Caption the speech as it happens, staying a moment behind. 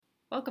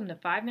Welcome to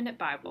 5 Minute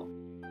Bible.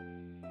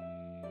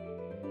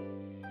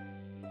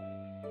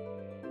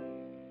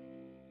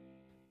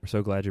 We're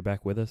so glad you're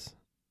back with us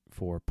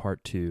for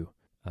part 2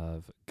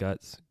 of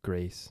Guts,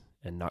 Grace,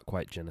 and Not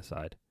Quite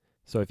Genocide.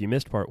 So if you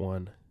missed part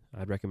 1,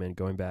 I'd recommend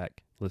going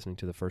back, listening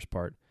to the first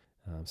part.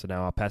 So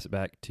now I'll pass it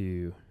back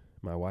to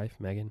my wife,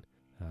 Megan,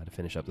 to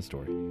finish up the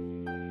story.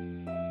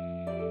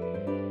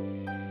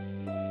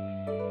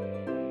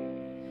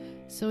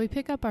 So we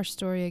pick up our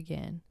story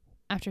again.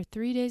 After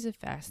 3 days of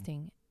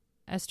fasting,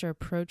 Esther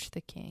approached the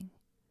king.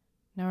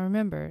 Now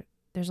remember,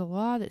 there's a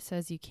law that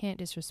says you can't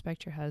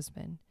disrespect your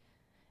husband,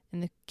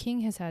 and the king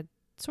has had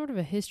sort of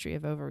a history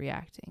of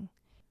overreacting.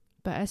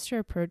 But Esther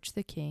approached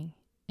the king,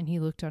 and he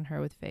looked on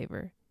her with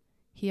favor.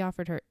 He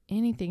offered her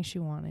anything she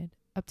wanted,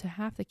 up to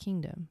half the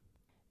kingdom.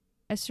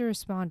 Esther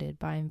responded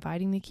by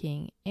inviting the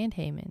king and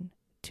Haman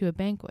to a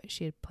banquet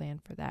she had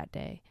planned for that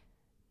day.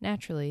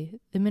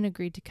 Naturally, the men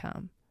agreed to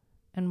come,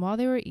 and while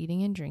they were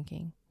eating and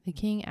drinking, the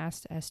king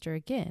asked Esther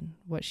again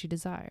what she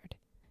desired.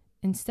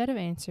 Instead of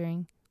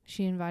answering,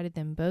 she invited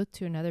them both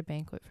to another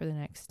banquet for the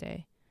next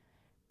day,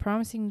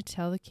 promising to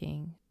tell the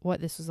king what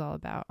this was all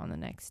about on the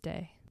next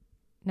day.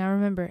 Now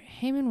remember,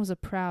 Haman was a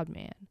proud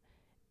man,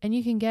 and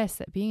you can guess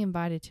that being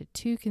invited to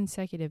 2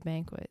 consecutive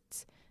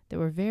banquets that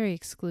were very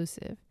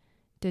exclusive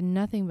did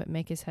nothing but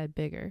make his head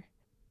bigger.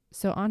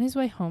 So on his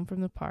way home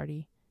from the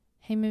party,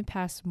 Haman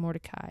passed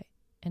Mordecai,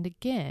 and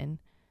again,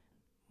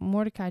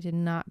 Mordecai did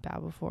not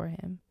bow before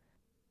him.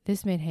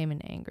 This made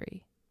Haman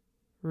angry,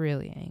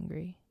 really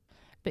angry.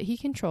 But he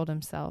controlled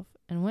himself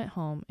and went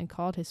home and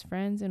called his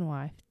friends and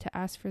wife to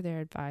ask for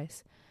their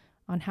advice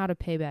on how to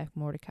pay back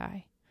Mordecai.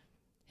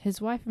 His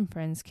wife and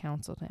friends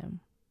counseled him.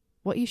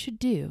 What you should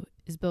do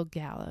is build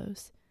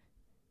gallows,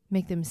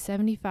 make them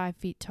 75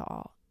 feet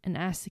tall, and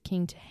ask the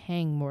king to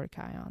hang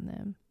Mordecai on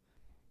them.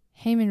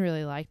 Haman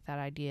really liked that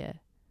idea,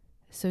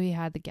 so he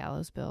had the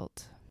gallows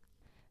built.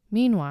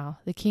 Meanwhile,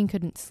 the king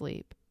couldn't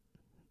sleep.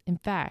 In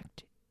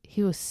fact,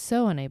 he was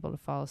so unable to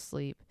fall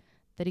asleep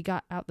that he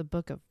got out the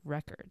book of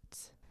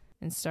records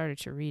and started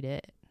to read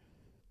it.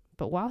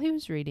 But while he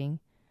was reading,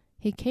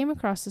 he came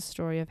across the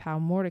story of how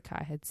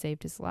Mordecai had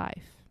saved his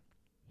life.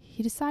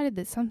 He decided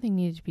that something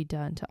needed to be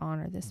done to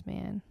honor this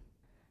man,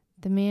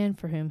 the man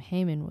for whom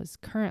Haman was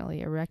currently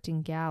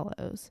erecting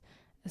gallows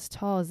as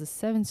tall as a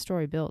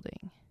 7-story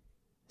building.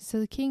 So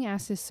the king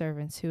asked his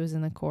servants who was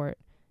in the court,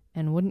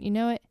 and wouldn't you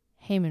know it,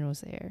 Haman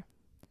was there.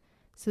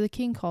 So the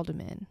king called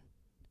him in.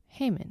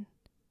 Haman,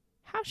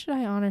 how should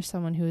I honor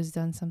someone who has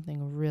done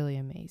something really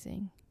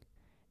amazing?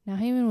 Now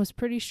Haman was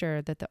pretty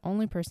sure that the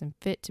only person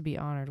fit to be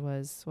honored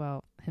was,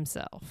 well,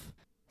 himself.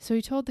 So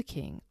he told the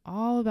king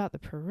all about the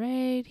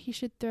parade he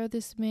should throw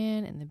this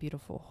man, and the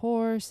beautiful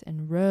horse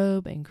and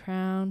robe and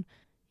crown.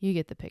 You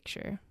get the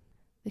picture.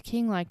 The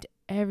king liked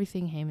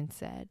everything Haman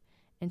said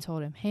and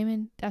told him,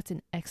 Haman, that's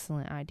an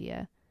excellent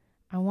idea.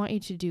 I want you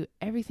to do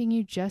everything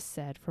you just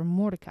said for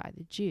Mordecai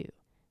the Jew.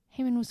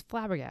 Haman was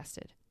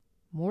flabbergasted.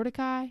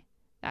 Mordecai?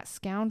 That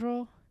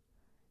scoundrel?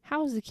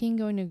 How was the king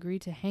going to agree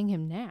to hang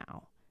him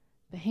now?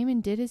 But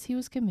Haman did as he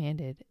was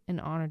commanded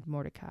and honored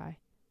Mordecai,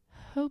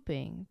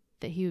 hoping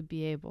that he would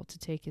be able to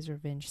take his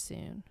revenge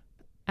soon.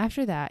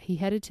 After that, he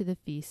headed to the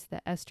feast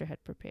that Esther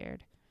had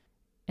prepared.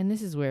 And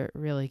this is where it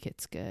really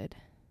gets good.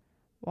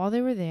 While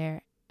they were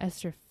there,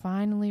 Esther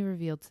finally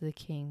revealed to the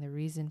king the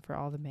reason for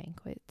all the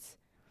banquets.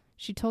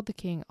 She told the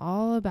king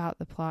all about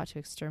the plot to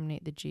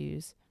exterminate the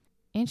Jews,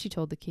 and she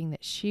told the king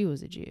that she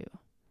was a Jew.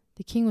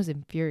 The king was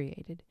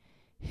infuriated.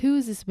 Who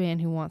is this man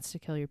who wants to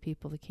kill your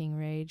people? The king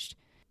raged.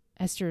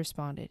 Esther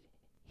responded,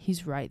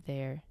 he's right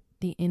there.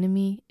 The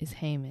enemy is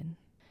Haman.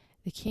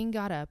 The king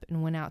got up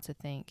and went out to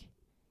think.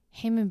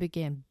 Haman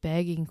began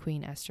begging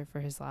Queen Esther for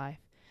his life,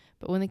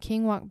 but when the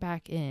king walked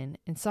back in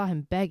and saw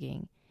him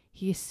begging,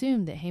 he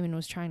assumed that Haman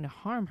was trying to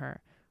harm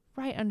her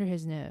right under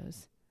his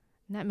nose,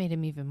 and that made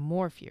him even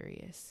more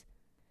furious.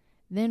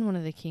 Then one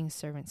of the king's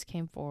servants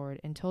came forward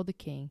and told the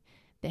king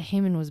that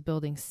Haman was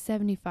building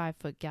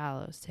 75-foot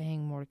gallows to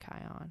hang Mordecai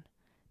on.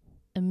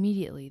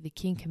 Immediately, the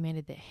king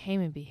commanded that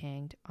Haman be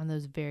hanged on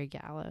those very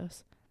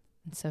gallows,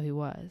 and so he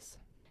was.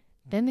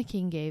 Then the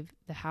king gave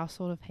the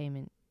household of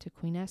Haman to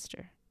Queen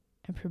Esther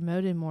and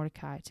promoted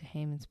Mordecai to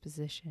Haman's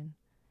position.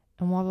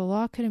 And while the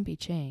law couldn't be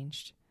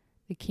changed,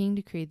 the king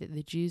decreed that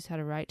the Jews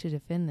had a right to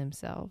defend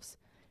themselves,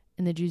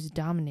 and the Jews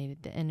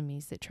dominated the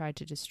enemies that tried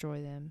to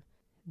destroy them.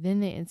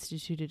 Then they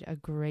instituted a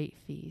great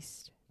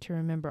feast to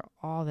remember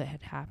all that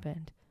had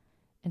happened,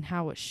 and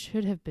how what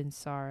should have been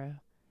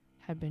sorrow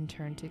had been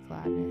turned to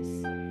gladness.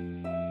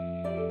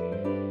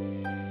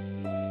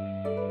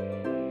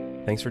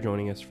 Thanks for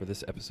joining us for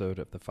this episode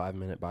of the 5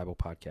 Minute Bible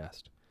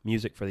Podcast.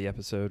 Music for the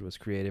episode was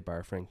created by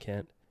our friend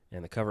Kent,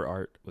 and the cover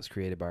art was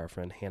created by our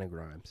friend Hannah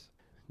Grimes.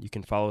 You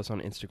can follow us on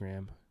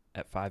Instagram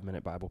at 5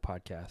 Minute Bible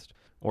Podcast,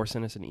 or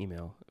send us an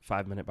email,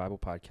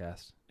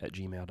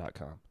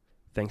 5minutebiblepodcast@gmail.com.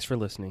 Thanks for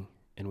listening,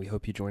 and we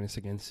hope you join us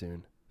again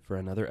soon for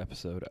another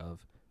episode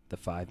of the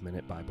 5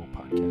 Minute Bible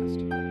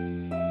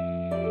Podcast.